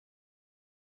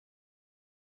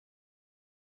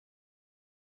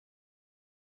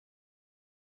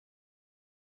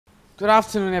Good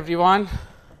afternoon, everyone.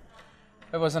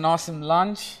 It was an awesome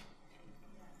lunch.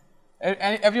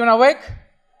 Everyone awake?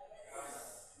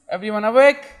 Everyone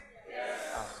awake? Yes.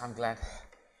 Oh, I'm glad.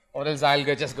 Or else I'll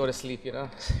just go to sleep, you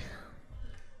know.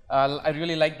 I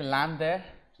really like the lamb there.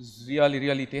 It's really,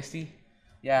 really tasty.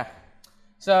 Yeah.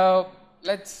 So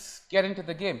let's get into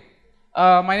the game.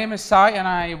 My name is Sai and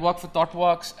I work for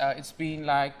ThoughtWorks. It's been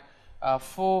like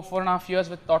 4.5 years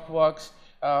with ThoughtWorks.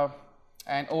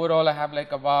 And overall, I have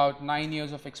like about 9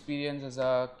 years of experience as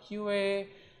a QA.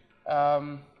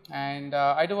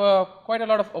 I do quite a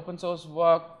lot of open source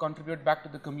work, contribute back to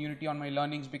the community on my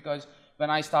learnings, because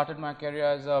when I started my career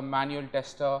as a manual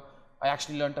tester, I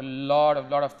actually learned a lot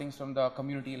of things from the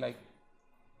community, like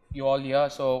you all here.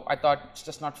 So I thought it's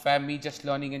just not fair, me just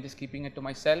learning and just keeping it to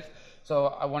myself. So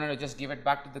I wanted to just give it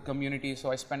back to the community. So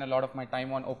I spend a lot of my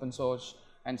time on open source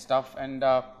and stuff. And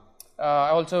I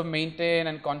also maintain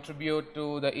and contribute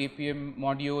to the Appium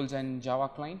modules and Java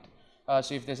client.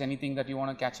 So if there's anything that you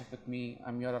want to catch up with me,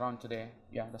 I'm here around today.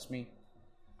 Yeah, that's me.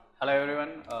 Hello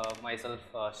everyone, myself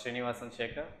Srinivasan,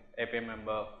 Sekar, Appium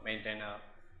member, maintainer,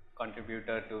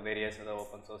 contributor to various other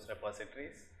open source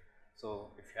repositories.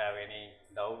 So if you have any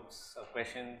doubts or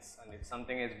questions, and if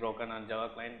something is broken on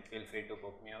Java client, feel free to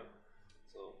poke me out.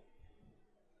 So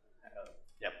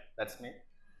yep, that's me.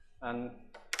 And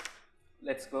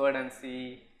let's go ahead and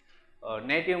see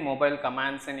native mobile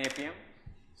commands in Appium.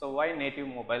 So why native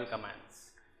mobile commands?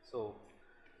 So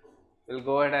we'll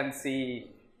go ahead and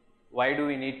see why do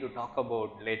we need to talk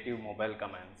about native mobile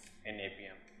commands in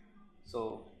Appium.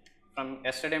 So from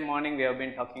yesterday morning we have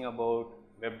been talking about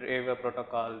WebDriver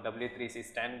protocol, W3C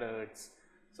standards.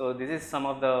 So this is some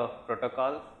of the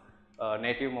protocol.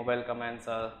 Native mobile commands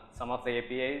are some of the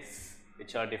APIs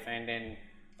which are defined in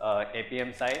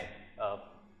Appium side,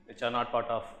 which are not part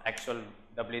of actual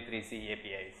W3C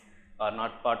APIs, or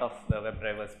not part of the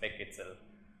WebDriver spec itself.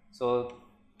 So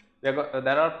there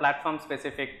are platform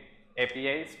specific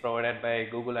APIs provided by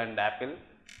Google and Apple.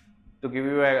 To give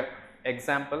you an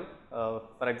example,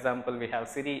 for example, we have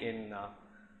Siri in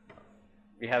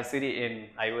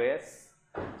iOS.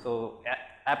 So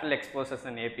Apple exposes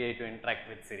an API to interact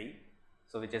with Siri,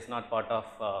 so which is not part of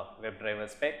WebDriver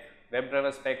spec.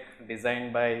 WebDriver spec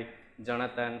designed by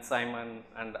Jonathan, Simon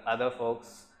and other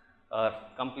folks are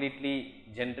completely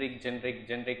generic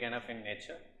enough in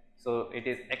nature. So it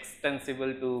is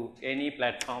extensible to any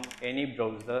platform, any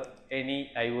browser,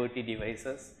 any IoT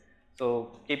devices.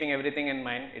 So keeping everything in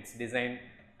mind, it's designed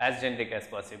as generic as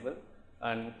possible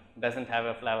and doesn't have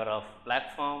a flavor of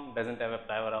platform, doesn't have a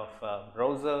flavor of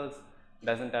browsers,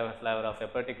 doesn't have a flavor of a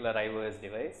particular iOS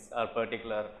device or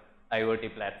particular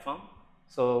IoT platform.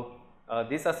 So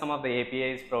these are some of the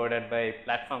APIs provided by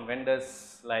platform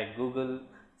vendors like Google,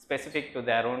 specific to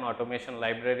their own automation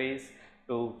libraries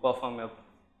to perform a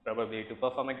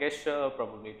gesture,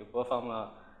 probably to perform a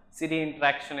Siri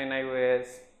interaction in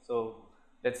iOS. So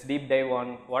let's deep dive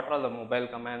on what are the mobile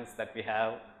commands that we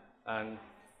have, and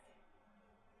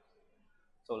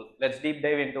so let's deep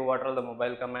dive into what are the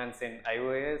mobile commands in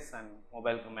iOS and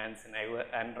mobile commands in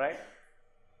Android.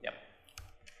 Yep.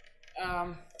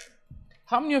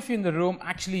 How many of you in the room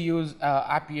actually use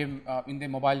Appium in the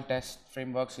mobile test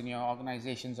frameworks in your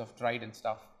organizations of tried and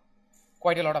stuff?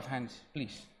 Quite a lot of hands,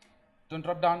 please. Don't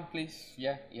drop down, please.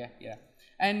 Yeah.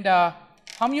 And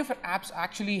how many of your apps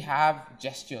actually have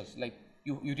gestures? Like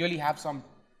you really have some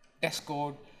test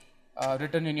code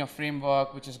written in your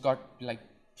framework which has got like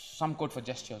some code for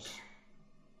gestures?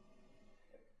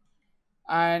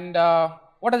 And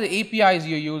what are the APIs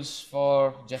you use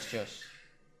for gestures?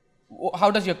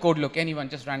 How does your code look? Anyone,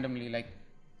 just randomly, like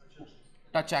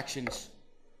TouchActions.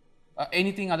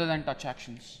 Anything other than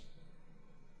TouchActions?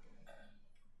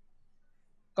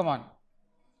 Come on.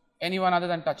 Anyone other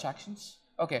than TouchActions?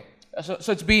 Okay. So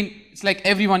it's like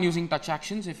everyone using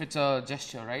TouchActions if it's a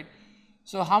gesture, right?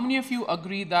 So how many of you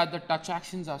agree that the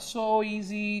TouchActions are so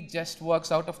easy, just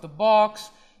works out of the box,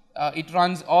 it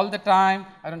runs all the time?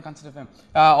 I don't consider them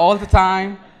all the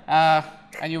time.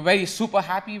 And you're very super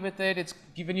happy with it. It's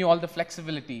given you all the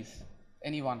flexibilities.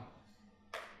 Anyone?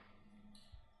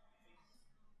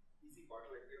 Easy part,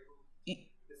 like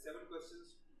there's 7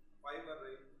 questions, 5 are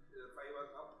right, 5 are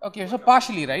up. Okay, so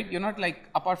partially, right? You're not like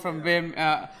apart from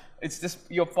where it's just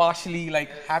you're partially like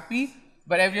happy,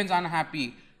 but everyone's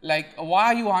unhappy. Like, why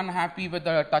are you unhappy with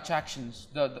the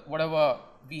TouchActions, the whatever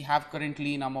we have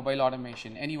currently in our mobile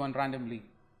automation? Anyone randomly?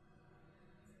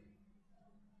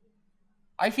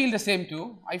 I feel the same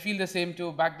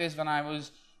too. Back days when I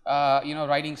was,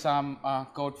 writing some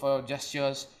code for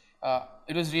gestures,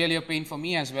 it was really a pain for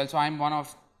me as well. So I'm one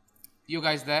of you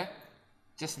guys there.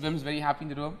 Just Wim's very happy in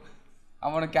the room.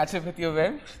 I want to catch up with you,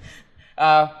 Wim.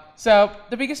 So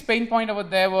the biggest pain point over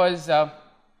there was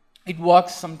it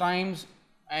works sometimes,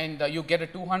 and you get a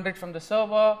 200 from the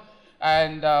server,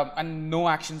 and no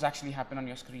actions actually happen on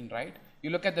your screen, right? You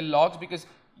look at the logs because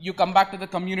you come back to the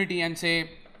community and say,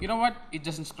 you know what, it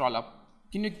doesn't scroll up.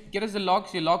 Can you get us the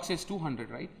logs? Your log says 200,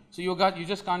 right? So you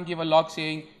just can't give a log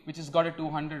saying which has got a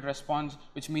 200 response,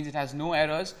 which means it has no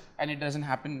errors and it doesn't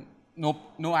happen,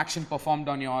 no action performed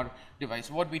on your device.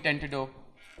 What we tend to do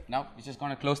now, we're just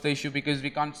going to close the issue because we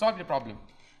can't solve the problem.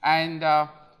 And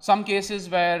some cases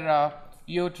where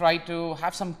you try to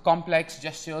have some complex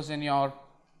gestures in your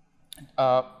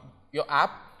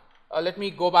app. Let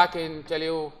me go back and tell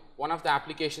you one of the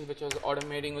applications which was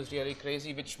automating was really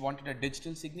crazy, which wanted a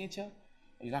digital signature.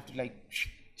 You have to like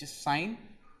just sign,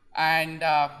 and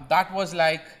that was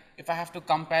like, if I have to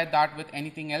compare that with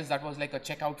anything else, that was like a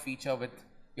checkout feature with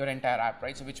your entire app,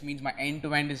 right? So which means my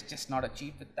end-to-end is just not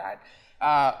achieved with that.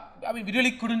 I mean, we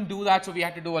really couldn't do that, so we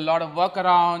had to do a lot of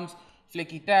workarounds,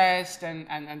 flaky test,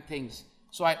 and things.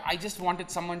 So I just wanted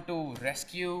someone to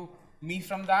rescue me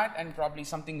from that, and probably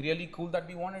something really cool that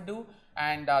we want to do,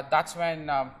 and that's when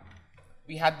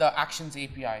we had the Actions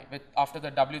API after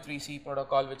the W3C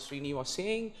protocol, which Srini was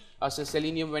saying. So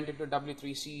Selenium went into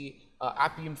W3C,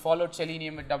 Appium followed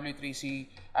Selenium with W3C,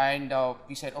 and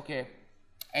we said, okay,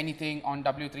 anything on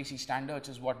W3C standards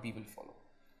is what we will follow.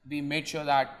 We made sure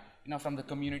that, from the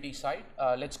community side,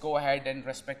 let's go ahead and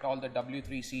respect all the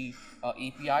W3C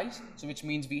APIs. So which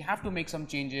means we have to make some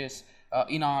changes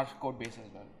in our code base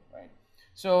as well, right?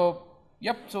 So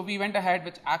yep, so we went ahead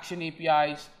with Action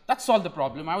APIs. That solved the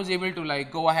problem. I was able to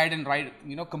like go ahead and write,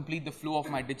 complete the flow of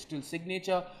my digital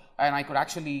signature, and I could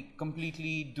actually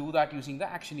completely do that using the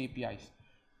Action APIs.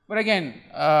 But again,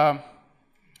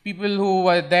 people who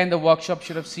were there in the workshop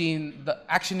should have seen the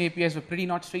Action APIs were pretty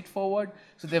not straightforward.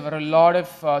 So there were a lot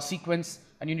of sequence,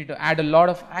 and you need to add a lot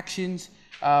of actions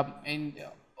and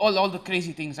all the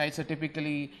crazy things, right? So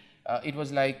typically it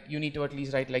was like you need to at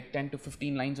least write like 10 to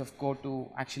 15 lines of code to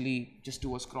actually just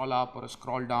do a scroll up or a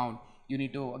scroll down. You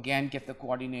need to again get the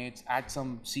coordinates, add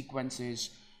some sequences.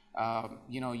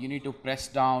 You need to press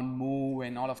down, move,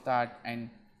 and all of that, and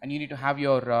you need to have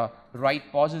your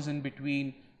right pauses in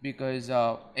between, because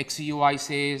XCUI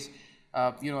says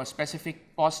a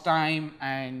specific pause time,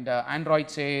 and Android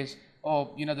says,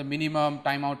 oh, the minimum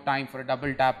timeout time for a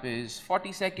double tap is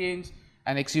 40 seconds,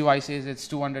 and XCUI says it's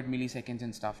 200 milliseconds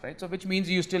and stuff, right? So which means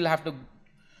you still have to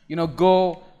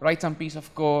go write some piece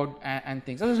of code and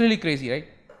things. That was really crazy, right?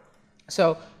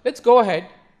 So let's go ahead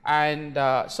and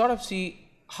sort of see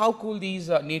how cool these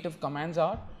native commands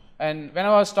are. And when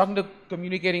I was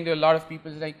communicating to a lot of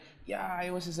people, it's like, yeah,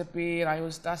 iOS is a pain,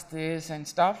 iOS does this and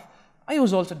stuff.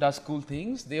 iOS also does cool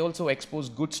things. They also expose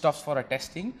good stuff for a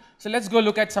testing. So let's go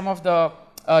look at some of the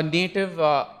native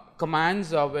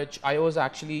commands which iOS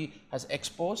actually has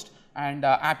exposed, and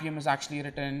Appium has actually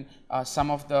written some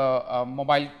of the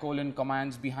mobile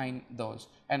commands behind those,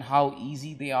 and how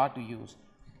easy they are to use.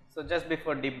 So just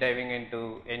before deep diving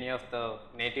into any of the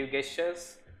native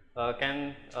gestures,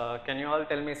 can you all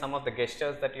tell me some of the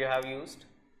gestures that you have used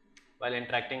while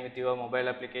interacting with your mobile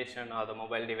application or the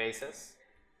mobile devices?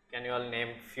 Can you all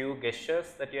name few gestures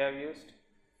that you have used?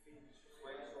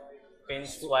 Pinch,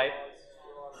 swipe,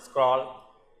 scroll.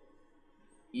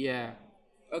 Yeah.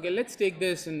 Okay, let's take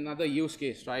this in another use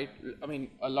case, right? I mean,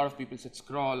 a lot of people said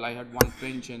scroll. I had one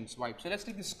pinch and swipe. So let's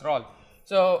take this scroll.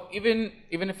 So even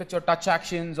if it's your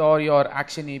TouchActions or your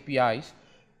Action APIs,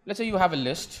 let's say you have a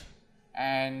list,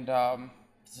 and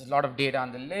there's a lot of data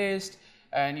on the list,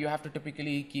 and you have to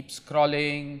typically keep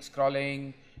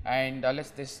scrolling, and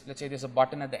let's say there's a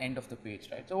button at the end of the page,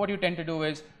 right? So what you tend to do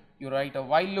is you write a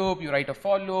while loop, you write a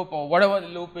for loop, or whatever the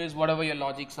loop is, whatever your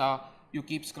logics are. You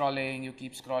keep scrolling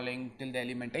till the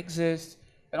element exists,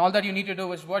 and all that you need to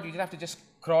do is what? You just have to just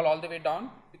scroll all the way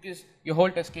down, because your whole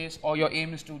test case or your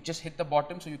aim is to just hit the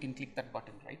bottom so you can click that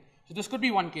button, right? So this could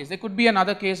be one case. There could be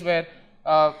another case where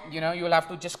you will have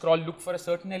to just look for a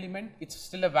certain element. It's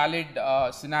still a valid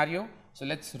scenario. So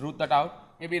let's root that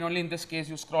out. Maybe only in this case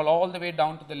you scroll all the way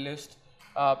down to the list.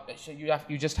 So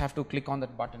you just have to click on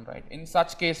that button, right? In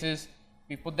such cases,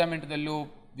 we put them into the loop.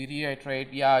 We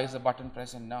reiterate, yeah, is the button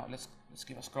present? No, let's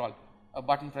give a scroll. A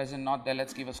button present, not there,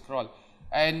 let's give a scroll.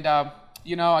 And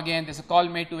again, there's a call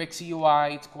made to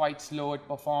XCUI. It's quite slow. It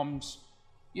performs.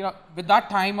 With that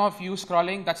time of you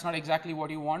scrolling, that's not exactly what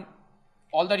you want.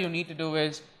 All that you need to do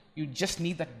is you just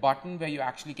need that button where you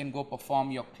actually can go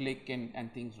perform your click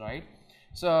and things, right?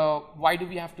 So why do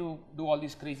we have to do all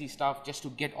this crazy stuff just to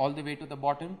get all the way to the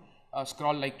bottom?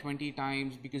 Scroll like 20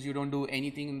 times because you don't do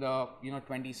anything in the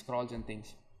 20 scrolls and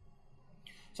things.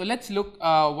 So let's look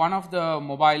one of the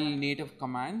mobile native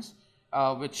commands.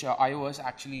 which iOS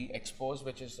actually exposed,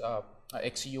 which is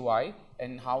XUI,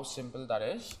 and how simple that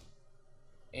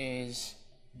is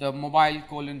the mobile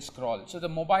colon scroll. So the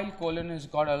mobile colon has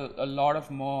got a lot of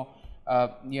more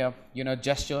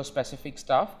gesture specific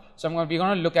stuff. So we're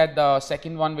going to look at the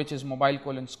second one, which is mobile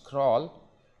colon scroll.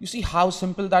 You see how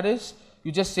simple that is?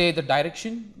 You just say the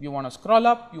direction, you want to scroll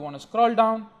up, you want to scroll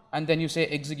down, and then you say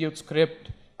execute script,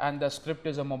 and the script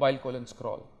is a mobile colon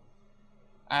scroll.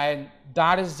 And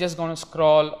that is just going to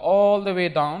scroll all the way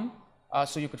down,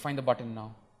 so you could find the button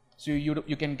now. So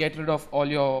you can get rid of all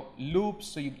your loops,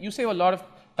 so you save a lot of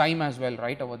time as well,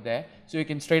 right, over there. So you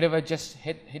can straight away just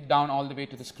hit down all the way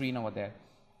to the screen over there.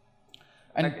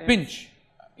 And like pinch.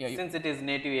 Since it is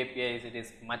native APIs, it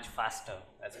is much faster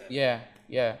as well.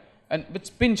 Yeah. And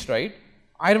with pinch, right?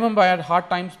 I remember I had hard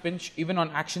times pinch even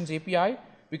on Actions API,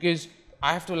 because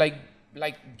I have to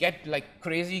get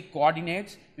crazy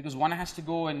coordinates, because one has to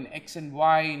go in X and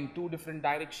Y in 2 different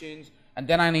directions, and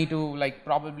then I need to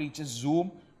probably just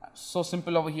zoom. So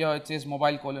simple over here, it says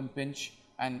mobile colon pinch,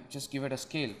 and just give it a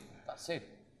scale. That's it.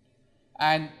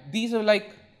 And these are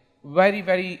very,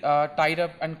 very tied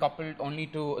up and coupled only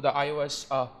to the iOS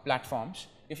platforms.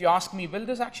 If you ask me, will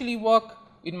this actually work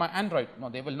in my Android? No,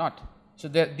 they will not. So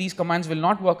these commands will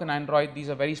not work on Android. These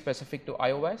are very specific to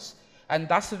iOS. And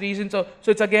that's the reason. So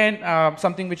it's again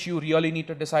something which you really need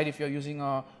to decide. If you're using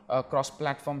a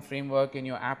cross-platform framework and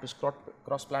your app is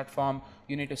cross-platform,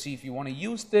 you need to see if you want to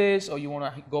use this, or you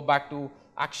want to go back to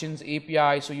Actions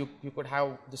API, so you could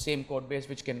have the same code base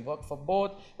which can work for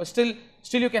both. But still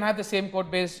you can have the same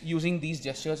code base using these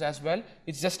gestures as well.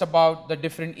 It's just about the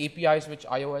different APIs which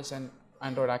iOS and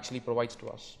Android actually provides to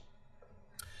us.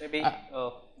 Maybe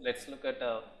let's look at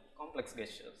complex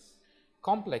gestures.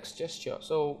 Complex gesture.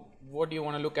 So what do you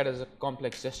want to look at as a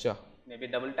complex gesture? Maybe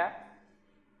double tap?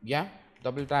 Yeah,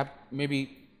 double tap,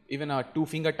 maybe even a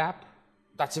 2-finger tap.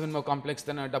 That's even more complex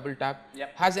than a double tap.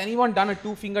 Yep. Has anyone done a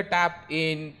 2-finger tap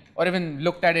or even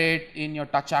looked at it in your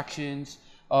TouchActions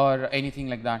or anything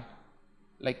like that?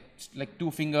 Like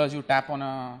 2 fingers, you tap on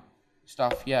a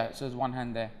stuff. Yeah, so there's one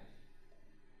hand there.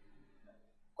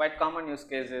 Quite common use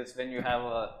case is when you have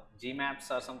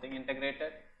Gmaps or something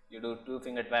integrated, you do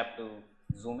 2-finger tap to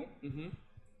zoom in.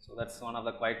 So that's one of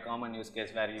the quite common use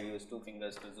case where you use 2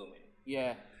 fingers to zoom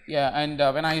in. Yeah, and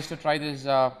when I used to try this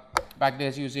back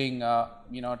there using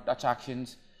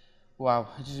TouchActions, wow,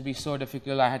 it used to be so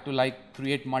difficult. I had to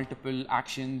create multiple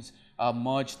actions,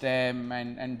 merge them,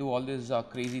 and do all these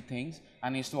crazy things.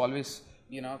 And I used to always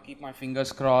keep my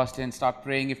fingers crossed and start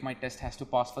praying if my test has to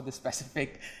pass for this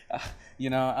specific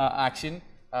action.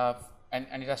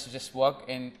 And it has to just work,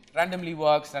 and randomly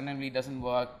works, randomly doesn't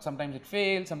work. Sometimes it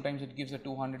fails, sometimes it gives a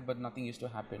 200, but nothing used to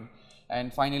happen.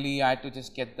 And finally, I had to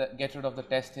just get rid of the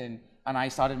test, and I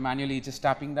started manually just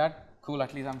tapping that. Cool,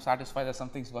 at least I'm satisfied that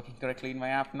something's working correctly in my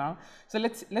app now. So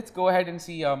let's go ahead and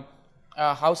see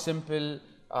how simple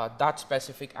that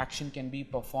specific action can be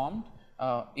performed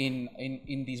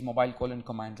in these mobile colon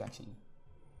commands actually.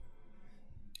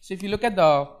 So if you look at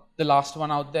the last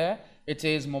one out there, it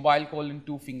says mobile colon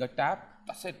 2-finger tap.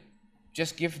 That's it.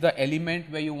 Just give the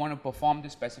element where you want to perform the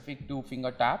specific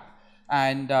 2-finger tap,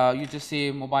 and you just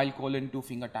say mobile colon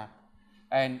 2-finger tap,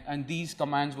 and these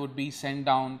commands would be sent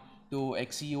down to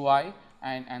XCUI,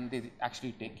 and they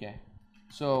actually take care.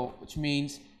 So which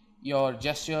means your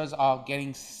gestures are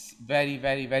getting very,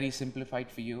 very, very simplified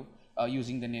for you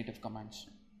using the native commands.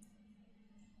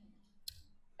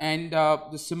 And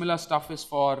the similar stuff is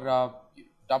for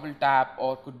double tap,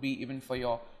 or could be even for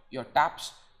your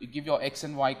taps. You give your X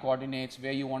and Y coordinates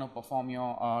where you want to perform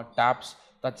your taps.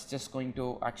 That's just going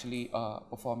to actually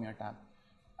perform your tap.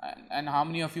 And how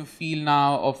many of you feel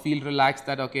now or feel relaxed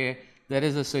that okay, there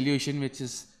is a solution which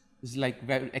is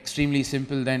very extremely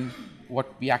simple than what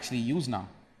we actually use now?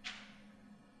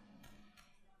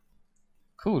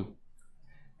 Cool.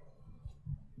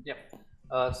 Yeah.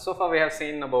 So far we have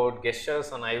seen about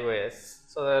gestures on iOS.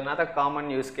 So another common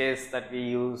use case that we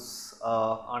use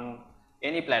on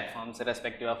any platforms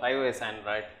irrespective of iOS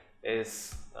Android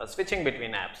is switching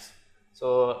between apps.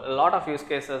 So a lot of use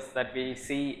cases that we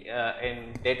see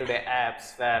in day-to-day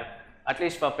apps where at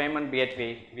least for payment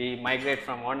gateway we migrate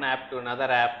from one app to another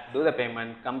app, do the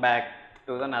payment, come back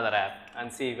to another app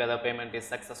and see whether payment is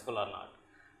successful or not.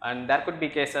 And there could be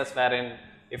cases wherein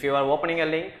if you are opening a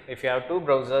link, if you have 2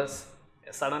 browsers,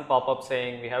 a sudden pop-up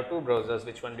saying we have 2 browsers,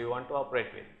 which one do you want to operate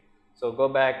with? So go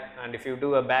back, and if you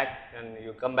do a back, and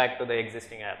you come back to the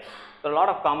existing app. So a lot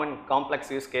of common complex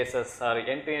use cases or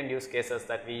end-to-end use cases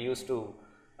that we used to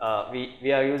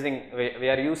we are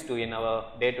used to in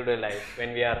our day-to-day life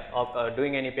when we are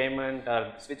doing any payment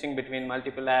or switching between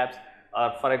multiple apps.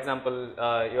 Or for example,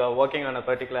 you are working on a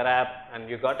particular app and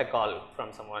you got a call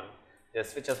from someone,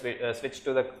 just switch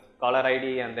to the caller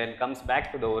ID and then comes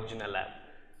back to the original app.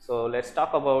 So let's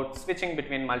talk about switching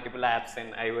between multiple apps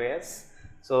in iOS.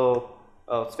 So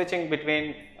switching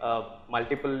between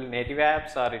multiple native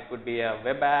apps, or it could be a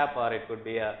web app, or it could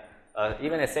be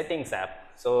even a settings app.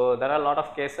 So there are a lot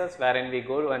of cases wherein we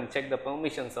go and check the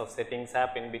permissions of settings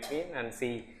app in between and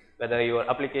see whether your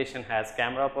application has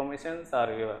camera permissions,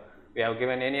 or we have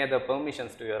given any other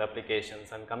permissions to your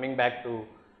applications, and coming back to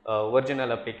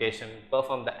original application,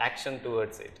 perform the action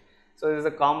towards it. So this is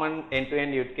a common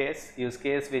end-to-end use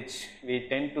case which we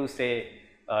tend to say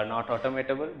not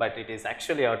automatable, but it is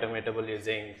actually automatable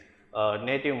using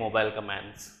native mobile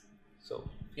commands. So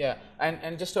yeah,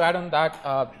 and just to add on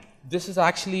that, this is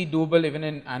actually doable even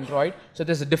in Android. So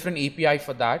there's a different API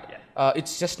for that. Yeah.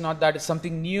 It's just not that it's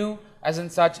something new as in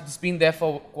such. It's been there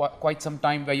for quite some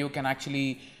time, where you can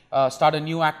actually start a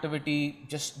new activity,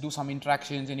 just do some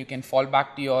interactions, and you can fall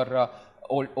back to your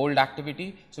old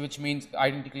activity. So which means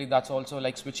identically that's also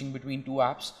like switching between two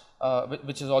apps,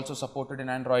 which is also supported in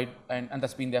Android, and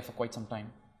that's been there for quite some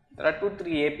time. There are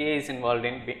 2-3 APIs involved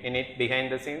in it behind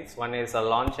the scenes. One is a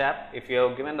launch app. If you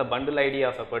have given the bundle ID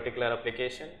of a particular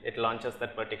application, it launches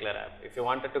that particular app. If you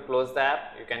wanted to close the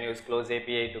app, you can use close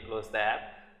API to close the app.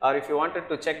 Or if you wanted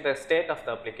to check the state of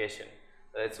the application,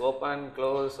 it's open,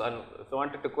 close, and if you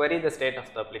wanted to query the state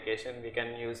of the application, we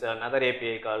can use another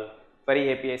API called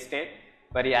query API state,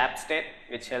 query app state,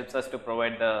 which helps us to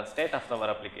provide the state of our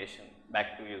application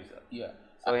back to user. Yeah.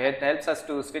 So it helps us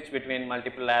to switch between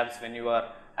multiple apps. When you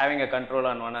are having a control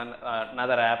on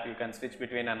another app, you can switch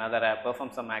between another app, perform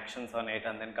some actions on it,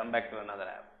 and then come back to another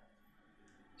app.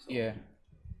 So yeah.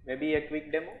 Maybe a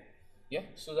quick demo? Yeah,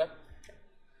 so that.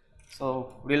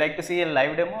 So would you like to see a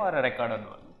live demo or a recorded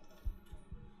one?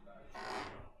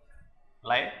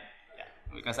 Live?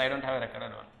 Yeah, because I don't have a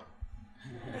recorded one.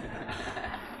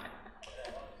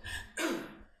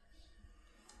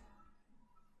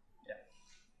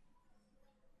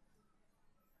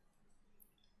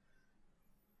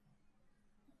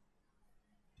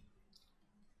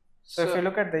 So if you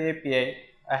look at the API,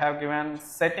 I have given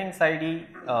settings ID,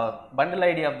 bundle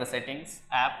ID of the settings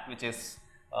app, which is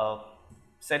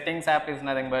settings app is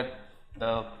nothing but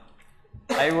the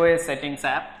iOS settings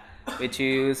app, which you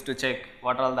use to check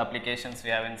what all the applications we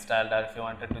have installed, or if you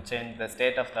wanted to change the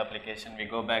state of the application, we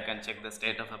go back and check the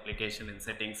state of application in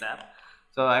settings app.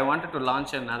 So I wanted to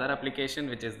launch another application,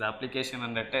 which is the application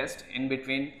under test. In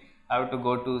between, I have to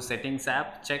go to settings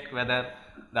app, check whether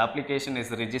the application is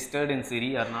registered in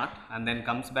Siri or not, and then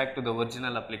comes back to the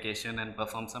original application and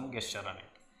perform some gesture on it.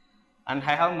 And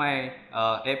I have my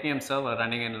Appium server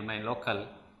running in my local.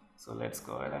 So let's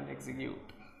go ahead and execute.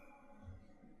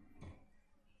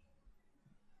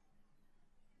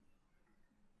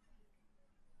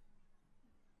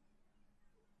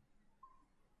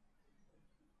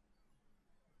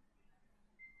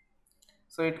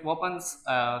 So it opens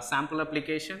a sample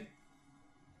application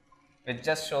which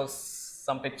just shows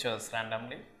some pictures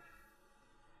randomly,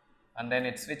 and then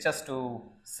it switches to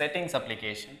settings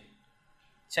application.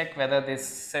 Check whether this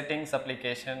settings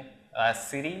application has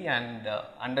Siri, and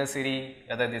under Siri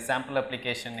whether the sample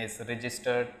application is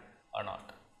registered or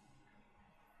not.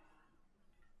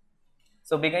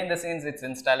 So behind the scenes it's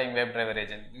installing WebDriver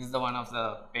agent. This is the one of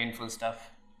the painful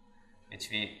stuff which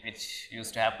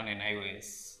used to happen in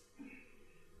iOS.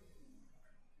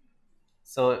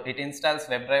 So it installs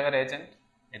WebDriver agent,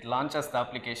 it launches the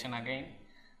application again,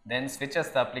 then switches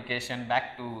the application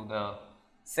back to the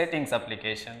settings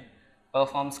application,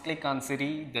 performs click on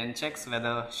Siri, then checks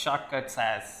whether shortcuts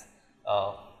has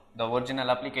the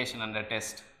original application under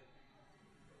test,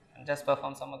 and just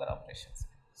perform some other operations.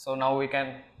 So now we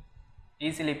can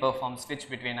easily perform switch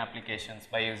between applications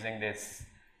by using this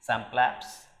sample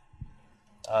apps.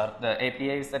 The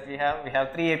APIs that we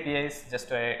have 3 APIs, just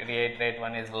to reiterate.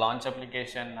 One is launch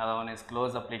application, another one is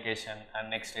close application, and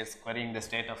next is querying the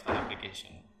state of the application.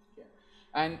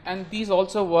 Yeah. And these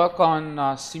also work on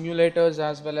simulators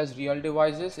as well as real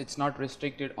devices. It's not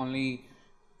restricted only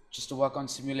just to work on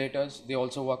simulators, they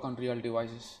also work on real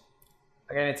devices.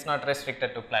 Again, it's not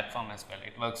restricted to platform as well,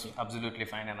 it works absolutely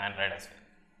fine in Android as well.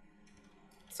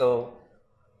 So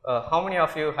how many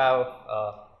of you have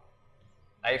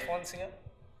iPhones here?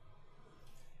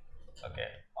 Okay.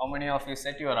 How many of you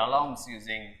set your alarms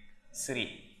using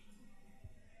Siri?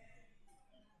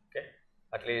 Okay,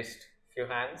 at least few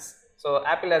hands. So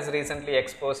Apple has recently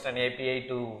exposed an API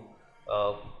to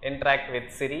interact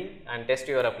with Siri and test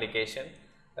your application.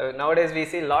 Nowadays we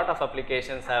see a lot of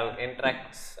applications have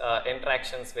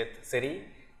interactions with Siri.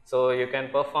 So you can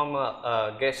perform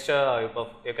a gesture, or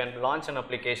you can launch an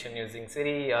application using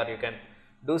Siri, or you can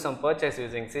do some purchase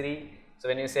using Siri. So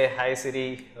when you say hi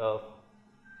Siri,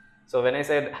 so when I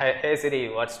said hi, hey Siri,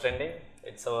 what's trending?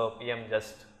 It's our PM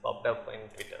just popped up in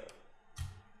Twitter.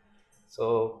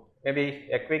 So maybe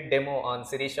a quick demo on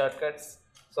Siri shortcuts.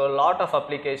 So a lot of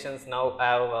applications now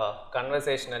have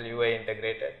conversational UI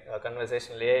integrated,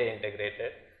 conversational AI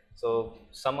integrated. So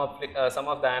some of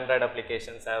the Android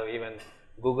applications have even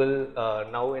Google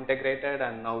now integrated,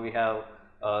 and now we have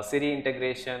Siri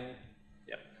integration.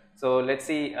 Yeah. So let's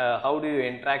see how do you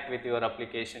interact with your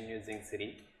application using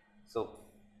Siri. So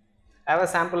I have a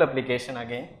sample application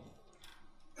again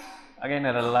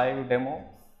a live demo.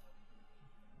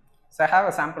 So I have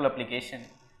a sample application.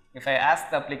 If I ask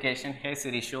the application, hey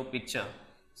Siri, show picture.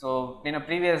 So in a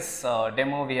previous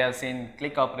demo, we have seen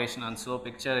click operation on show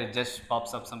picture, it just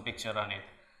pops up some picture on it.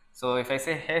 So if I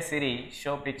say, hey Siri,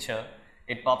 show picture,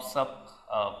 it pops up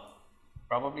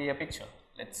probably a picture.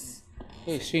 Let's.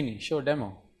 Hey Srini, show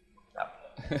demo. Yeah.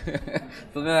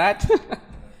 Look at that.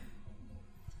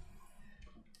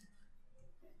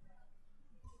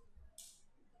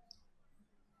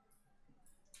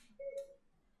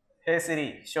 Hey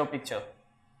Siri, show picture.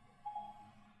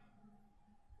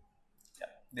 Yeah,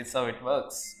 this is how it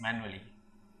works manually.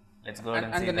 Let's go ahead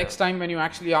and see. And the next time when you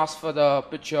actually ask for the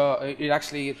picture, it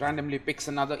actually randomly picks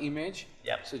another image.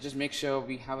 Yeah. So just make sure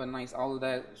we have a nice owl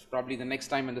there. Probably the next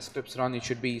time when the scripts run, it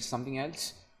should be something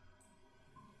else.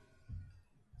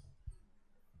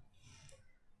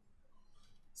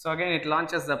 So again, it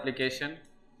launches the application,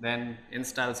 then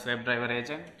installs WebDriver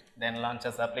agent, then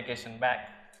launches the application back,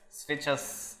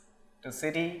 switches to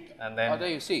Siri, and then. Oh, there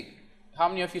you see. How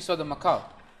many of you saw the macaw?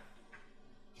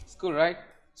 It's cool, right?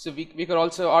 So we could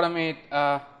also automate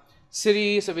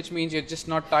Siri, so which means you're just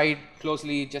not tied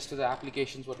closely just to the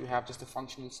applications what you have, just the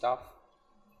functional stuff.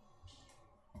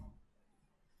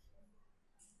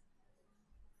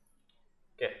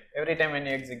 Okay, every time when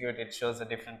you execute, it shows a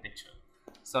different picture.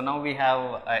 So now we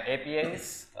have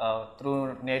APIs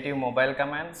through native mobile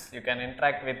commands. You can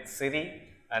interact with Siri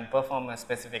and perform a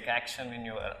specific action in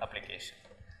your application.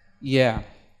 Yeah,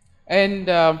 and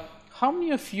how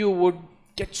many of you would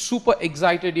get super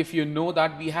excited if you know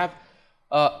that we have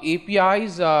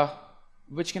APIs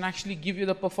which can actually give you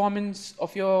the performance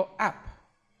of your app?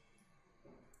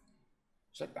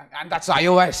 So, and that's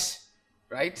iOS,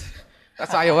 right?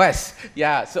 That's iOS.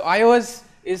 Yeah, so iOS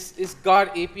is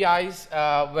got APIs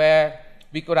where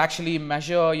we could actually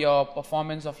measure your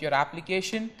performance of your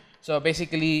application. So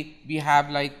basically we have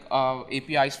like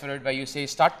APIs for it where you say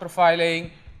start profiling,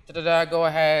 go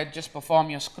ahead, just perform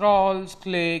your scrolls,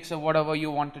 clicks, or whatever you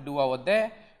want to do over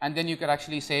there, and then you can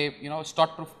actually say, you know,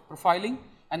 start profiling,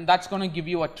 and that's going to give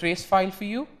you a trace file for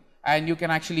you, and you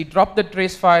can actually drop the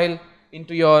trace file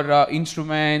into your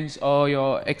instruments or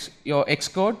your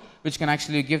Xcode, which can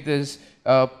actually give this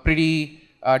pretty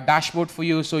dashboard for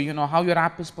you, so you know how your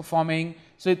app is performing.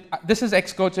 So this is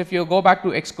Xcode. So if you go back to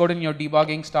Xcode in your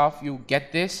debugging stuff, you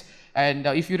get this. And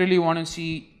if you really want to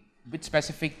see which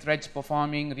specific threads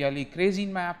performing really crazy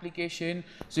in my application,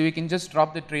 so you can just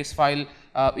drop the trace file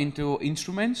into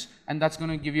instruments, and that's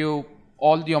going to give you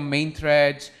all your main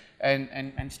threads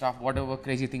and stuff, whatever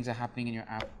crazy things are happening in your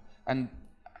app. And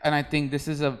I think this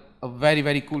is a very,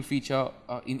 very cool feature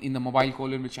in the mobile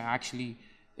colon, which I actually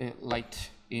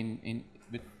liked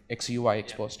with XUI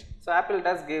exposed. Yeah. So Apple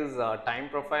does gives time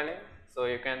profiling, so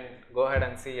you can go ahead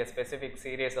and see a specific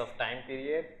series of time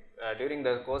period. During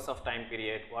the course of time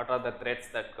period, what are the threads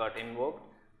that got invoked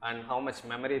and how much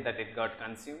memory that it got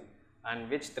consumed, and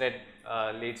which thread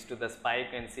leads to the spike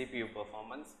in CPU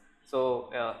performance. So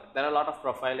there are a lot of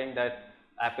profiling that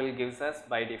Apple gives us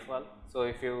by default. So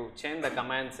if you change the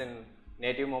commands in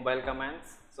native mobile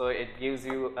commands, so it gives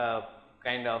you a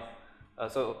kind of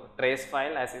so trace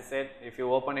file, as I said. If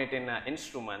you open it in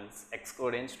instruments,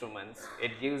 Xcode instruments,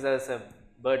 it gives us a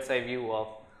bird's eye view of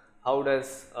how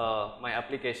does my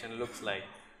application looks like,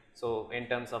 so in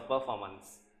terms of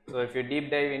performance. So if you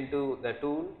deep dive into the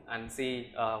tool and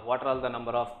see what are all the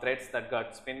number of threads that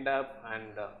got spinned up,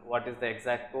 and what is the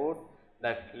exact code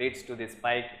that leads to this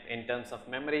spike in terms of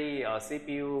memory or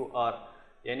CPU or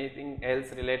anything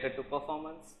else related to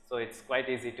performance. So it's quite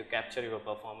easy to capture your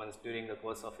performance during the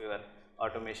course of your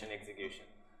automation execution.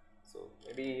 So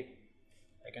maybe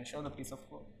I can show the piece of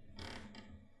code.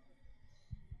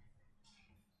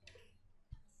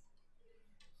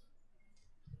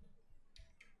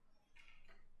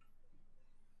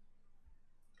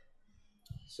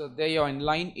 So there you're in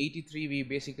line 83, we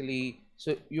basically,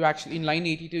 so you actually in line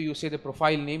 82 you say the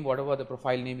profile name, whatever the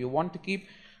profile name you want to keep.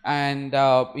 And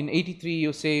in 83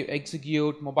 you say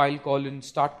execute mobile colon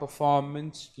start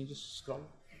performance. Can you just scroll?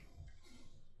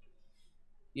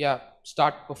 Yeah,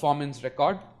 start performance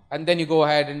record, and then you go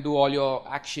ahead and do all your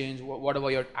actions,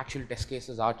 whatever your actual test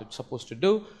cases are supposed to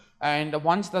do. And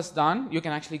once that's done, you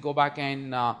can actually go back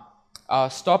and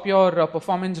stop your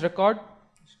performance record.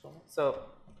 So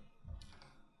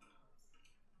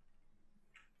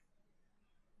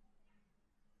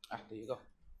There you go.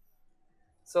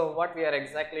 So what we are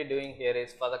exactly doing here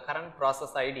is, for the current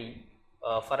process ID,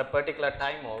 for a particular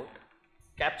timeout,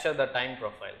 capture the time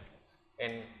profile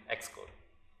in Xcode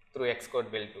through Xcode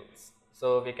build tools.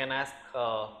 So we can ask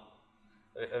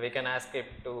it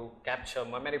to capture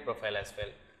memory profile as well.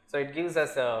 So it gives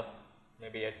us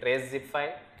maybe a trace zip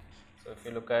file. So if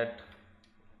you look at,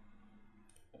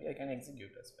 maybe I can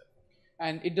execute as well.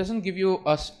 And it doesn't give you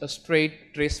a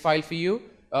straight trace file for you.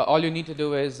 All you need to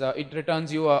do is it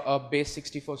returns you a base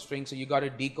 64 string, so you got to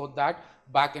decode that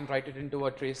back and write it into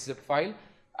a trace zip file,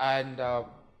 and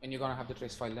you're going to have the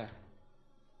trace file there.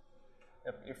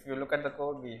 Yep. If you look at the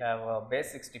code, we have a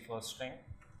base 64 string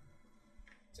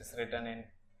which is written in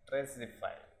trace zip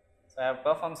file. So I have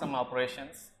performed some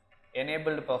operations,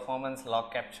 enabled performance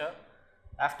log capture.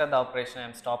 After the operation, I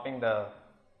am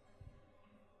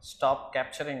stop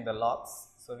capturing the logs.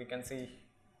 So we can see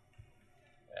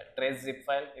trace zip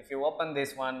file. If you open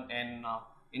this one in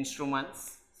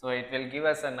instruments, so it will give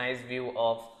us a nice view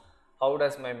of how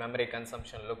does my memory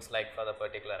consumption looks like for the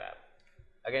particular app.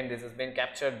 Again, this has been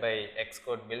captured by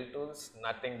Xcode build tools,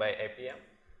 nothing by Appium,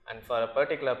 and for a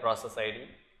particular process ID,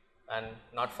 and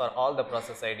not for all the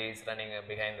process IDs running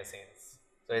behind the scenes.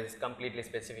 So it is completely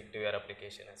specific to your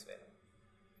application as well.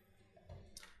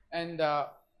 And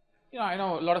I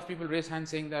know a lot of people raise hands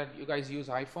saying that you guys use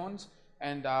iPhones.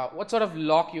 And what sort of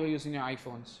lock you are using your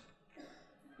iPhones?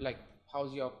 Like,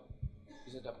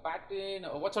 is it a pattern,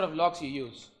 or what sort of locks you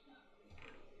use?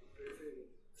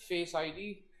 Face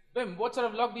ID. Bim, what sort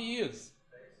of lock do you use?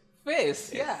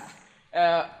 Face, yes.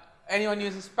 Yeah. Anyone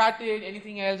uses pattern,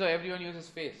 anything else, or everyone uses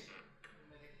face?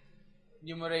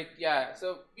 Numeric, yeah.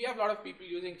 So we have a lot of people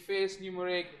using face,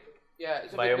 numeric, yeah.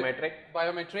 Biometric.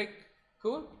 Biometric,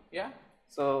 cool, yeah.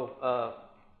 So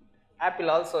Apple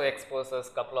also exposes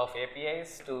a couple of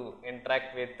APIs to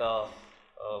interact with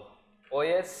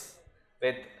OS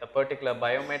with a particular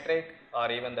biometric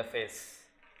or even the face.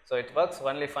 So it works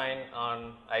only fine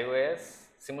on iOS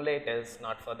simulators,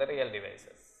 not for the real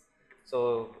devices.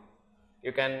 So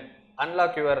you can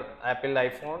unlock your Apple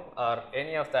iPhone or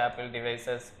any of the Apple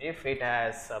devices if it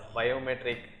has a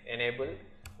biometric enabled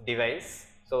device.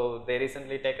 So they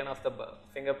recently taken off the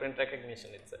fingerprint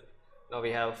recognition itself. Now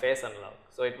we have face unlock,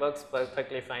 so it works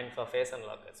perfectly fine for face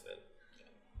unlock as well.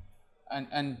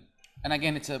 And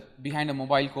again, it's behind a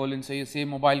mobile colon, so you say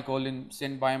mobile colon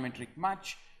send biometric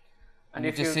match, and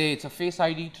if you just say it's a face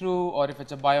ID true, or if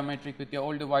it's a biometric with your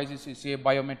old devices, you say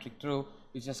biometric true.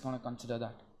 It's just going to consider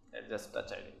that. Just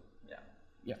touch ID.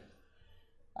 Yeah.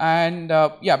 And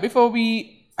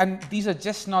and these are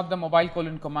just not the mobile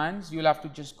colon commands. You'll have to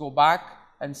just go back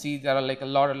and see there are like a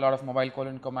lot of mobile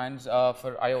colon commands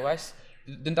for iOS.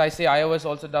 Didn't I say iOS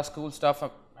also does cool stuff?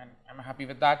 I'm happy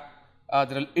with that.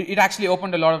 It actually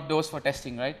opened a lot of doors for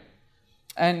testing, right?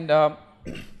 And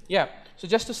yeah, so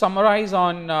just to summarize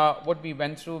on what we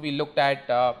went through, we looked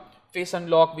at face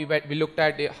unlock. We looked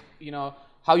at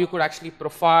how you could actually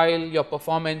profile your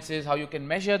performances, how you can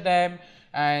measure them,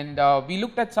 and we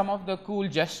looked at some of the cool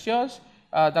gestures.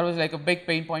 That was like a big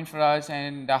pain point for us,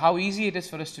 and how easy it is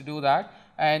for us to do that.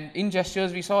 And in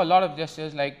gestures, we saw a lot of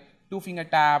gestures like 2-finger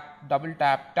tap, double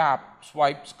tap, tap,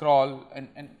 swipe, scroll, and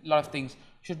a lot of things.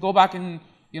 You should go back and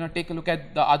take a look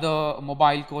at the other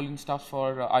mobile colon stuff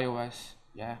for iOS.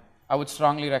 Yeah, I would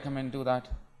strongly recommend do that.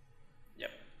 Yep.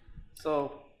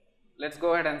 So let's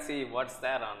go ahead and see what's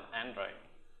there on Android.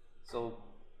 So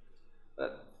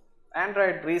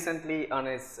Android recently on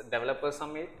its developer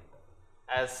summit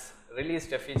has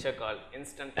released a feature called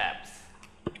instant apps.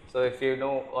 So if you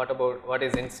know what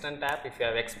is instant app, if you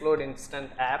have explored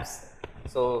instant apps,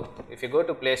 so if you go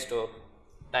to Play Store,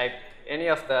 type any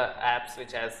of the apps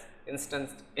which has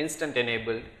instant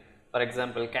enabled, for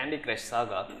example Candy Crush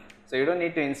Saga. So you don't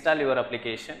need to install your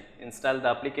application, install the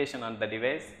application on the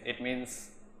device. It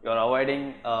means you are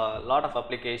avoiding a lot of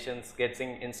applications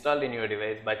getting installed in your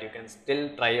device, but you can still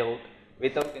try out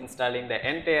without installing the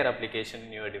entire application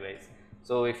in your device.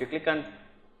 So if you click on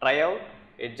try out,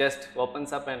 it just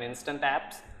opens up an instant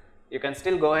apps. You can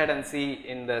still go ahead and see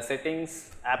in the settings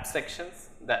app sections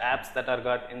the apps that are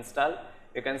got installed.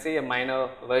 You can see a minor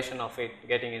version of it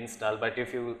getting installed, but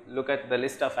if you look at the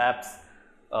list of apps,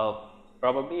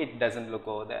 probably it doesn't look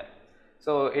over there.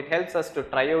 So it helps us to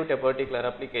try out a particular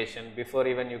application before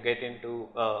even you get into,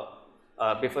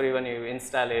 before even you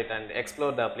install it and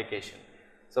explore the application.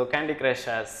 So Candy Crush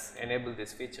has enabled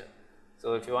this feature.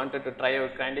 So if you wanted to try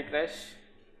out Candy Crush,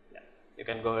 yeah, you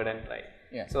can go ahead and try.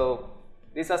 Yeah. So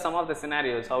these are some of the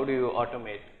scenarios. How do you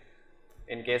automate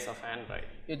in case of Android?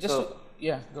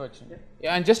 Yeah, go ahead.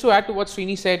 Yeah, and just to add to what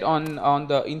Srini said on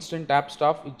the instant app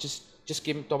stuff, it just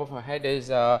came top of my head is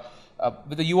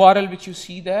with the URL which you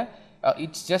see there,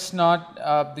 it's just not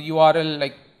the URL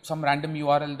like some random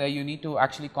URL there. You need to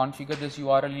actually configure this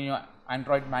URL in your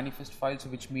Android manifest file, so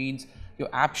which means your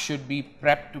app should be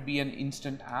prepped to be an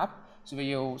instant app. So where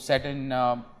you set in,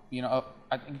 I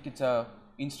think it's a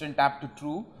instant app to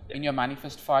true in your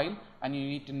manifest file, and you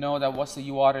need to know that what's the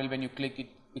URL when you click it.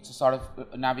 It's a sort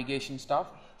of navigation stuff.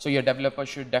 So your developer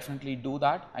should definitely do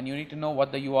that, and you need to know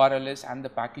what the URL is and the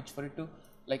package for it to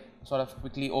like sort of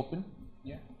quickly open.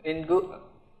 Yeah.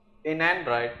 In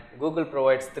Android, Google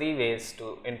provides 3 ways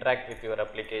to interact with your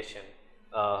application.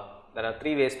 There are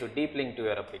 3 ways to deep link to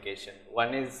your application.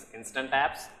 One is instant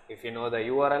apps. If you know the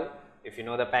URL, if you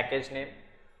know the package name,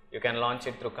 you can launch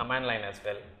it through command line as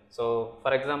well. So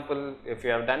for example, if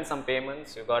you have done some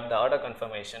payments, you got the order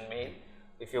confirmation mail.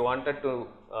 If you wanted to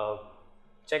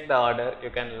check the order, you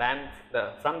can land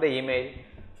from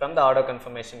the order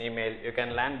confirmation email, you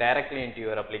can land directly into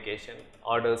your application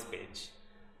orders page.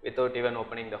 Without even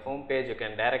opening the home page, you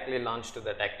can directly launch to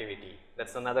that activity.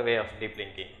 That's another way of deep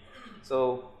linking.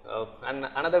 So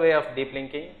another way of deep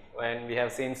linking, when we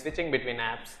have seen switching between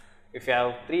apps, if you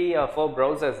have 3 or 4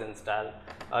 browsers installed,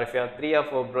 or if you have 3 or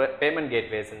 4 payment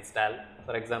gateways installed,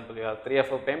 for example, you have 3 or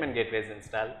 4 payment gateways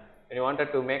installed, when you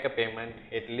wanted to make a payment,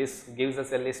 it gives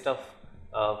us a list of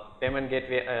payment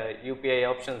gateway UPI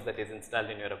options that is installed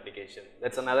in your application.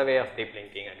 That's another way of deep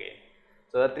linking again.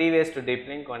 So there are 3 ways to deep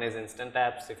link. One is instant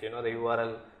apps. If you know the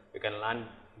URL, you can land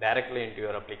directly into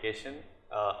your application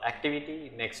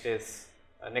activity. Next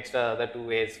are the 2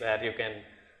 ways where you can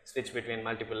switch between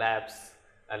multiple apps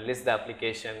and list the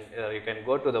application. You can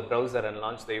go to the browser and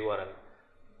launch the URL.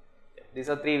 These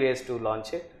are 3 ways to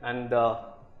launch it, and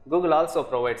Google also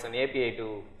provides an API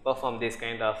to perform these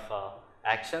kind of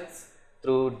actions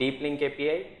through Deep Link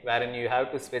API, wherein you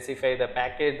have to specify the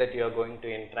package that you are going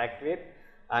to interact with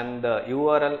and the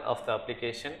URL of the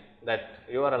application, that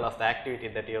URL of the activity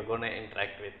that you are going to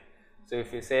interact with. So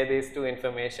if you say these 2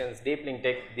 informations, Deep Link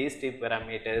takes these 2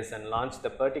 parameters and launch the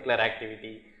particular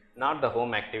activity, not the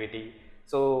home activity.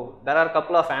 So there are a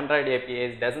couple of Android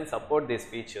APIs doesn't support these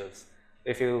features.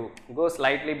 If you go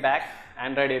slightly back,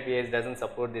 Android APIs doesn't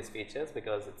support these features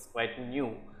because it's quite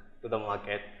new to the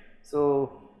market.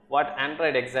 So what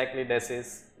Android exactly does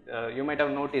is, you might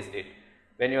have noticed it,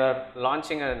 when you are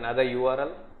launching another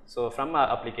URL, so from our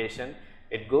application,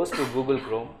 it goes to Google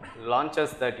Chrome,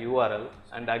 launches that URL,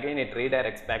 and again it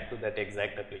redirects back to that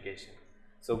exact application.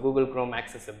 So Google Chrome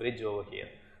acts as a bridge over here.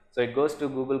 So it goes to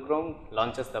Google Chrome,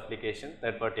 launches the application,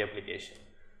 third party application.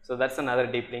 So that's another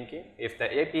deep linking. If the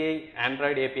API,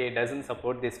 Android API doesn't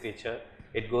support this feature,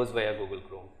 it goes via Google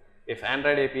Chrome. If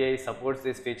Android API supports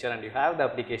this feature and you have the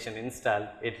application installed,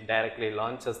 it directly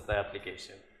launches the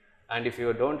application. And if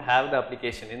you don't have the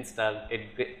application installed,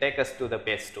 it takes us to the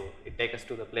Play Store. It takes us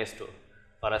to the Play Store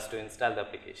for us to install the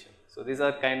application. So these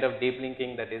are kind of deep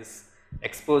linking that is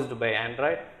exposed by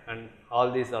Android, and all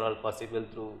these are all possible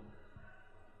through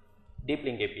Deep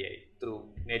Link API, through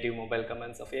native mobile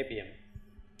commands of Appium.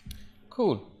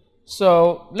 Cool.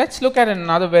 So let's look at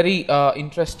another very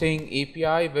interesting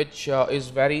API which is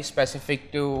very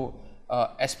specific to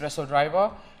Espresso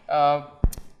Driver.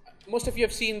 Most of you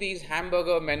have seen these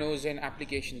hamburger menus in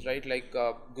applications, right? Like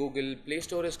Google Play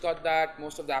Store has got that.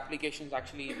 Most of the applications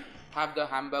actually have the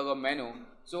hamburger menu.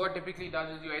 So what typically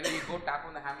does is you go tap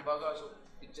on the hamburger, so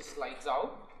it just slides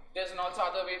out. There's an also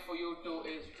other way for you to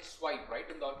is just swipe right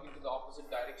into the opposite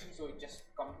direction, so it just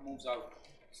moves out.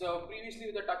 So previously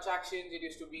with the touch actions, it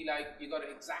used to be like you got to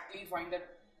exactly find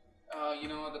that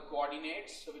the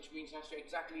coordinates, so which means you have to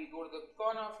exactly go to the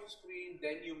corner of your screen,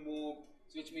 then you move,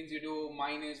 so which means you do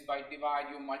minus by divide,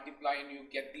 you multiply, and you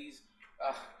get these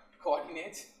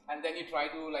coordinates, and then you try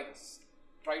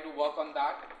to work on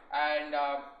that, and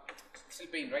still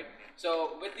pain, right?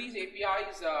 So with these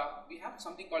APIs, we have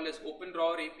something called as Open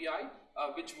Drawer API,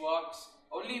 which works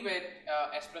only with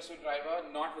Espresso Driver,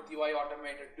 not with UI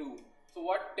Automator 2. So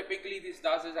what typically this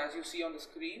does is, as you see on the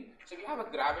screen, so we have a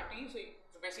gravity. So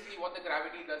basically what the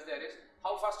gravity does there is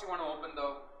how fast you want to open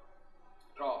the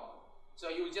drawer. So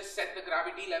you just set the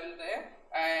gravity level there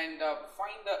and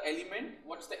find the element.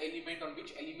 What's the element, on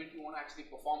which element you want to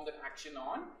actually perform that action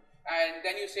on, and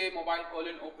then you say mobile :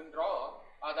 open drawer.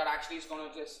 That actually is going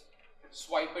to just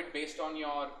swipe it based on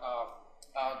your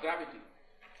gravity.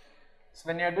 So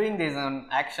when you are doing this on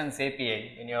Actions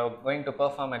API, when you are going to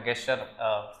perform a gesture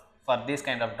for these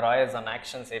kind of drawers on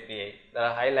Actions API, there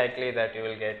are high likely that you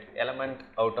will get element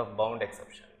out of bound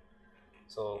exception.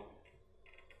 So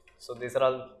these are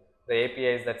all the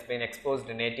APIs that's been exposed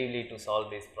natively to solve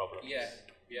these problems.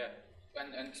 Yeah,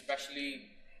 and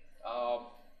especially,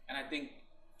 and I think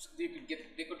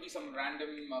there could be some random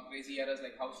crazy errors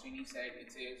like how Srini said.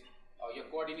 It says your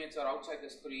coordinates are outside the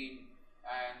screen,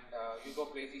 and you go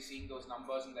crazy seeing those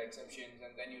numbers and the exceptions,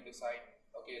 and then you decide,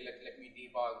 okay, let me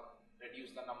debug,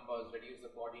 reduce the numbers, reduce the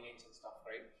coordinates and stuff,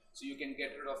 right? So you can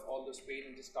get rid of all this pain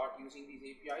and just start using these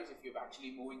APIs if you're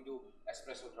actually moving to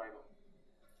Espresso driver.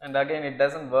 And again, it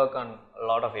doesn't work on a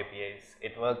lot of APIs.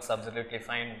 It works absolutely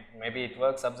fine. Maybe it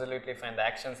works absolutely fine. The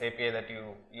Actions API that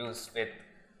you use with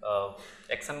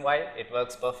X and Y, it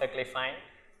works perfectly fine.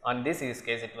 On this use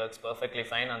case, it works perfectly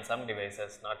fine on some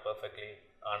devices, not perfectly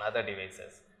on other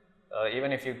devices.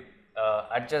 Even if you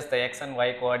adjust the X and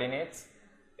Y coordinates,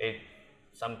 it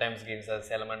sometimes gives us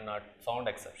element not found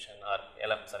exception or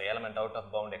element out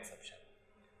of bound exception.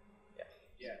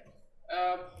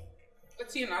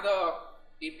 Let's see another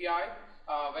API,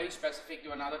 very specific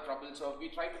to another trouble. So we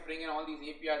try to bring in all these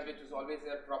APIs, which is always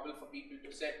a trouble for people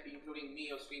to set, including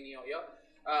me or Srini here,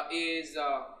 is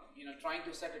trying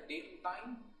to set a date and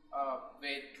time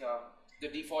with the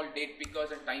default date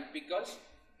pickers and time pickers.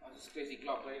 This is crazy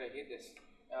clock, right? I hate this.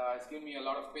 It's given me a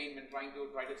lot of pain when trying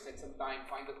to set some time,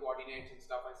 find the coordinates and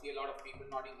stuff. I see a lot of people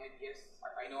nodding head. Yes,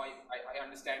 I know, I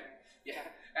understand. Yeah,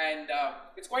 and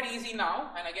it's quite easy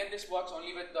now. And again, this works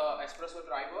only with the Espresso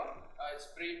driver. It's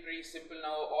pretty simple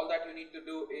now. All that you need to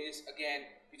do is, again,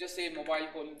 you just say mobile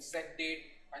set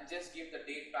date and just give the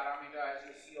date parameter as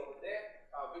you see over there,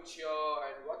 which year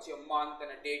and what's your month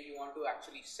and a date you want to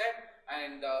actually set,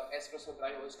 and the Espresso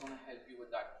driver is going to help you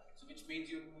with that. So which means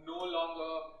you no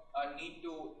longer need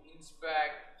to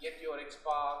inspect, get your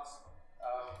XPaths,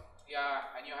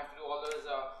 and you have to do all those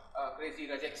crazy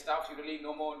regex stuff. You really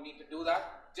no more need to do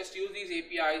that. Just use these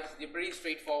APIs. They're pretty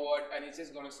straightforward, and it's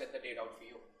just going to set the date out for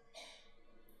you.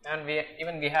 And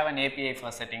we have an API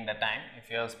for setting the time.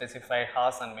 If you have specified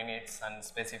hours and minutes and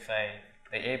specify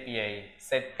the API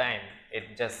set time,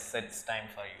 it just sets time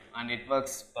for you, and it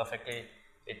works perfectly.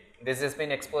 This has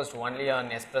been exposed only on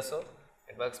Espresso.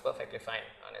 It works perfectly fine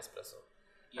on Espresso.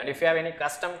 And if you have any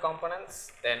custom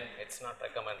components, then it's not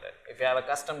recommended. If you have a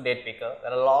custom date picker,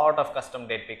 there are a lot of custom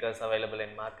date pickers available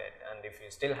in market, and if you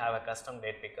still have a custom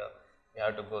date picker, you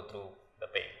have to go through the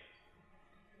pain.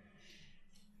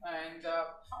 And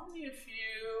how many of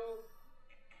you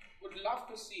would love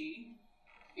to see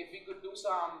if we could do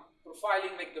some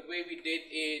profiling like the way we did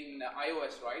in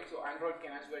iOS, right? So Android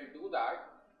can as well do that.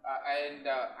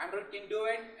 Android can do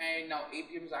it, and now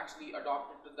Appium is actually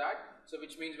adopted to that. So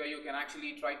which means where you can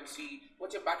actually try to see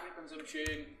what's your battery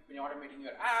consumption when you're automating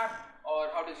your app, or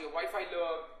how does your Wi-Fi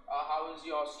look, how is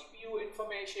your CPU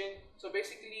information. So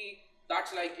basically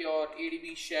that's like your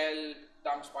ADB shell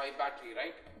dumps by battery,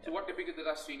 right? So what typically does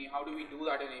that, Srini? How do we do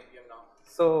that in Appium now?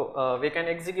 So we can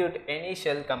execute any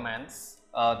shell commands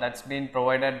that's been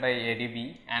provided by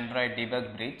ADB, Android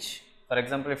debug bridge. For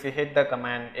example, if you hit the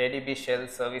command ADB shell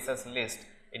services list,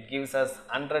 it gives us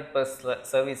 100+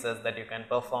 services that you can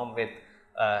perform with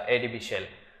ADB shell.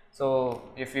 So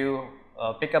if you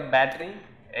pick up battery,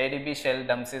 ADB shell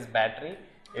dumps is battery.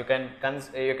 You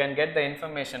can get the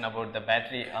information about the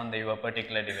battery on your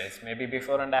particular device. Maybe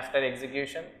before and after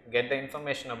execution, get the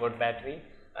information about battery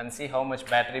and see how much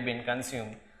battery been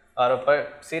consumed, or per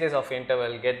series of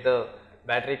interval get the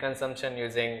battery consumption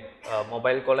using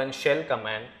mobile shell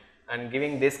command, and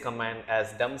giving this command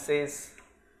as dump says.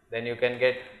 Then you can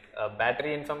get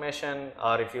battery information,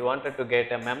 or if you wanted to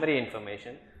get a memory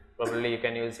information, probably you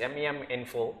can use MEM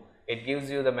info. It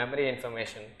gives you the memory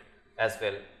information as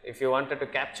well. If you wanted to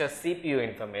capture CPU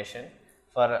information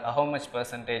for how much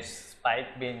percentage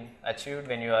spike being achieved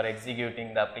when you are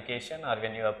executing the application or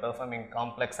when you are performing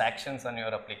complex actions on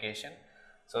your application,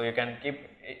 so you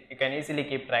can easily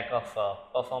keep track of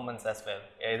performance as well.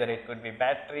 Either it could be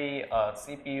battery or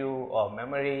CPU or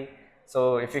memory.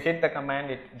 So if you hit the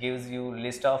command, it gives you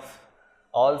list of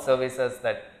all services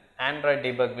that Android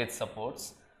debug with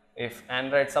supports. If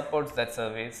Android supports that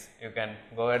service, you can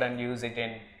go ahead and use it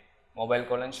in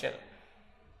mobile shell.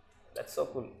 That's so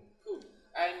cool. Cool.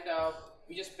 And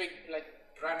we just picked like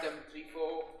random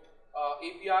 3-4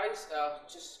 APIs,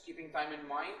 just keeping time in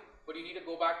mind. But you need to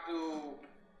go back to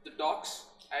the docs,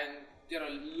 and there are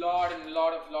a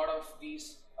lot of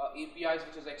these APIs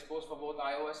which is exposed for both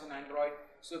iOS and Android.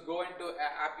 So go into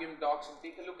Appium docs and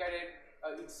take a look at it.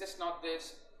 It's just not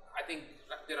this I think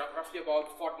there are roughly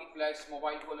about 40 plus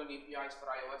mobile colon APIs for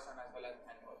iOS and as well as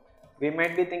Android. We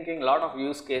might be thinking a lot of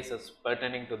use cases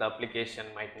pertaining to the application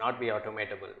might not be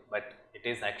automatable, but it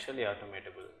is actually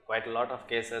automatable. Quite a lot of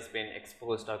cases been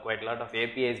exposed, or quite a lot of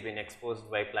APIs been exposed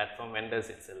by platform vendors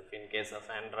itself. In case of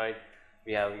Android,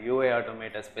 we have UI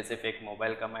automator specific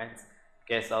mobile commands.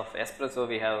 In case of Espresso,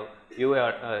 we have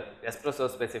Espresso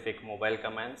specific mobile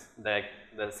commands.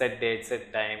 The set date,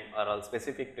 set time are all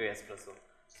specific to Espresso.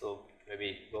 So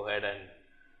maybe go ahead and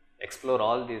explore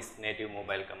all these native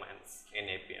mobile commands in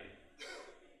Appium.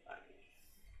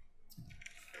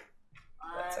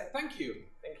 That's it. Thank you.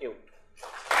 Thank you.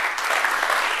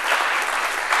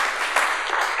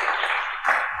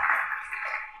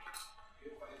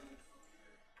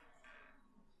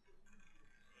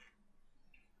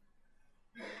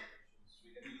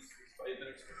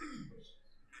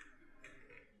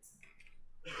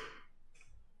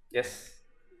 Yes.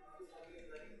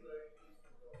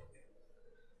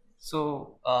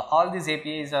 So all these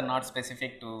APIs are not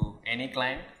specific to any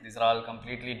client. These are all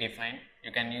completely defined.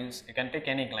 You can take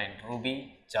any client,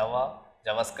 Ruby, Java,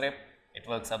 JavaScript. It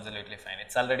works absolutely fine.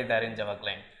 It's already there in Java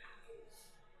client.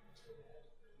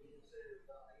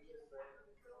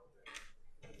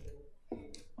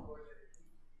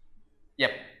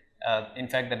 Yep. In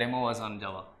fact, the demo was on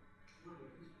Java.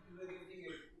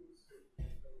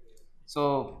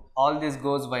 So all this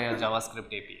goes via JavaScript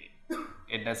API.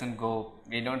 It doesn't go,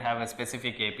 we don't have a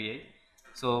specific API.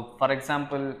 So for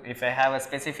example, if I have a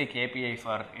specific API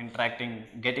for interacting,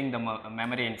 getting the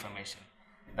memory information,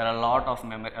 there are a lot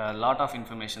of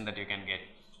information that you can get.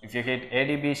 If you hit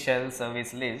ADB shell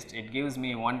service list, it gives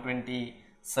me 120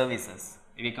 services.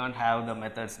 We can't have the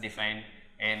methods defined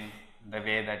in the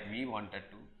way that we wanted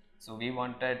to. So we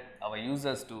wanted our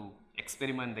users to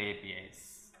experiment the APIs.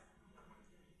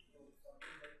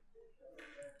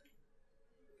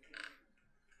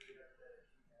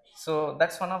 So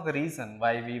that's one of the reasons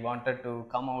why we wanted to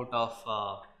come out of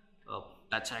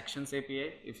TouchActions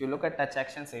API. If you look at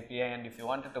TouchActions API and if you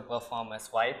wanted to perform a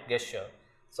swipe gesture,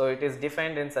 so it is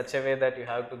defined in such a way that you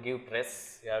have to give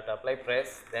press, you have to apply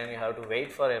press, then you have to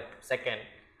wait for a second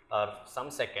or some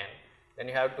second, then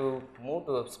you have to move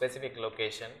to a specific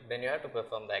location, then you have to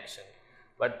perform the action.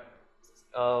 But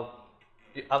our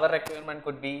requirement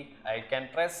could be, I can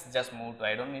press, just move to,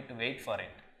 I don't need to wait for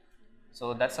it.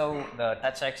 So that's how the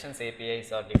TouchActions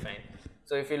APIs are defined.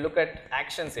 So if you look at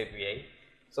Actions API,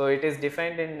 so it is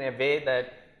defined in a way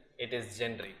that it is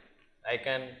generic. I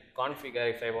can configure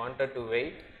if I wanted to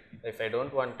wait, if I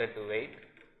don't wanted to wait,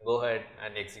 go ahead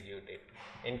and execute it.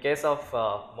 In case of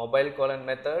mobile colon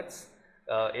methods,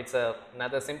 it's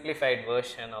another simplified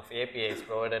version of APIs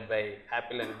provided by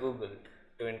Apple and Google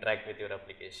to interact with your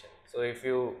application. So if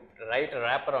you write a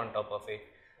wrapper on top of it,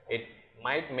 it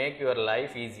might make your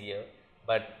life easier,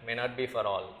 but may not be for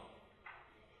all.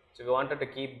 So we wanted to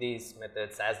keep these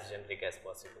methods as generic as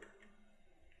possible.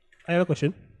 I have a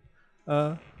question.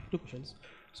 Two questions.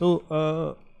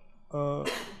 So,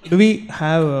 do we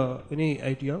have any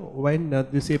idea when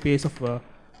this APIs of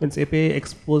means API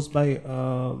exposed by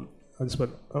this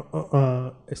one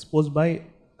exposed by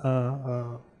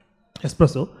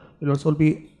Espresso will also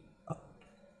be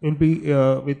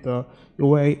with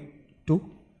UI 2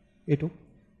 A2? Okay.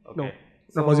 No.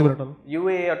 So Possible at all.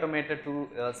 UI Automator 2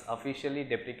 is officially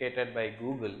deprecated by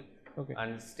Google, Okay.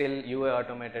 and still UI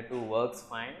Automator 2 works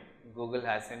fine. Google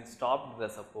hasn't stopped the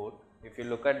support. If you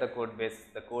look at the code base,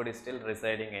 the code is still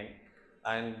residing in,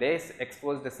 and they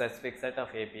exposed a specific set of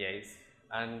APIs.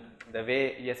 And the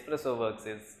way Espresso works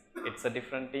is, it's a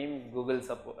different team. Google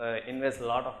invests a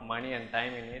lot of money and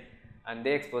time in it, and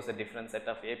they expose a different set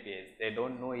of APIs. They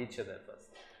don't know each other first.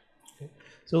 Okay.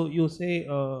 So you say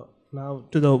now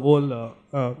to the whole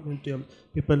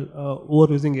people who are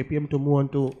using Appium to move on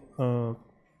to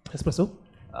Espresso?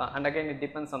 And again, it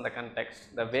depends on the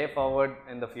context. The way forward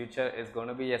in the future is going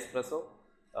to be Espresso.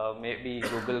 Maybe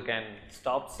Google can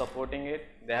stop supporting it.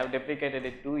 They have deprecated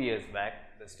it 2 years back.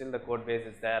 Still the code base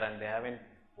is there, and they haven't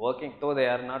working, though they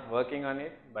are not working on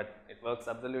it, but it works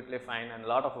absolutely fine, and a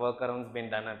lot of workarounds been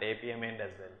done at Appium end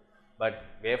as well. But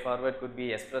way forward could be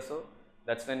Espresso.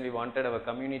 That's when we wanted our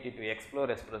community to explore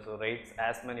Espresso, raise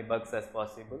as many bugs as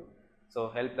possible. So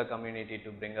help the community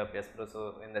to bring up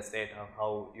Espresso in the state of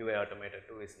how UI Automator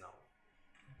 2 is now.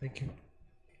 Thank you.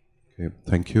 Okay,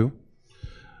 thank you.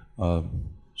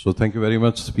 So thank you very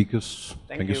much, speakers.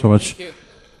 Thank you you. so much. Thank you.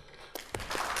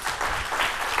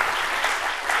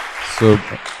 So